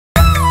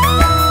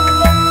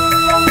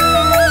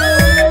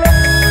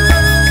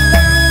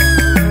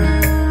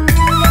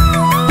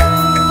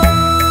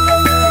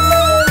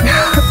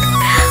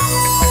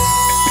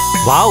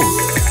Wow,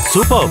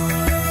 super.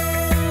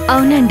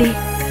 అవునండి,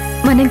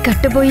 మనం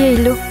కట్టబోయే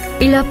ఇల్లు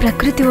ఇలా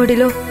ప్రకృతి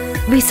ఒడిలో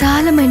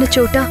విశాలమైన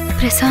చోట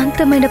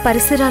ప్రశాంతమైన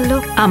పరిసరాల్లో.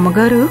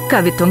 అమ్మగారు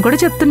కవిత్వం కూడా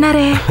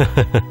చెప్తున్నారే.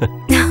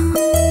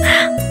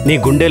 నీ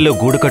గుండెల్లో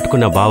గూడు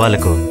కట్టుకున్న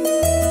భావాలకు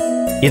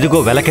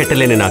ఇదిగో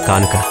వెలకెట్టలేని నా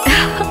కానుక.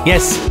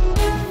 ఎస్,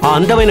 ఆ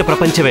అందమైన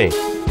ప్రపంచమే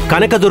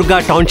కనకదుర్గ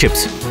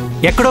టౌన్షిప్స్.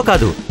 ఎక్కడో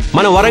కాదు,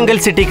 మన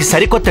వరంగల్ సిటీకి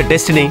సరికొత్త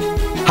డెస్టినీ.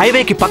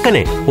 హైవేకి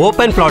పక్కనే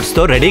ఓపెన్ ప్లాట్స్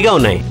తో రెడీగా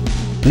ఉన్నాయి.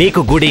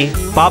 నీకు గుడి,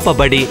 పాప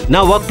బడి, నా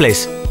వర్క్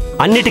ప్లేస్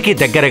అన్నిటికీ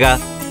దగ్గరగా,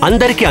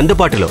 అందరికీ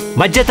అందుబాటులో.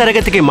 మధ్య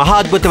తరగతికి మహా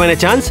అద్భుతమైన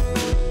ఛాన్స్.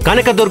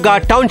 కనకదుర్గ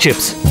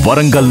టౌన్షిప్స్.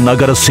 వరంగల్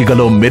నగర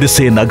సిగలో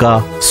మెరిసే నగ,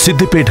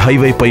 సిద్దిపేట్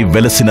హైవేపై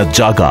వెలసిన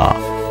జాగా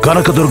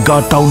కనకదుర్గ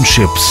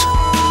టౌన్షిప్స్.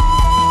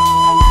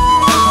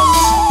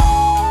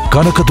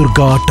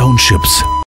 కనకదుర్గ టౌన్షిప్స్.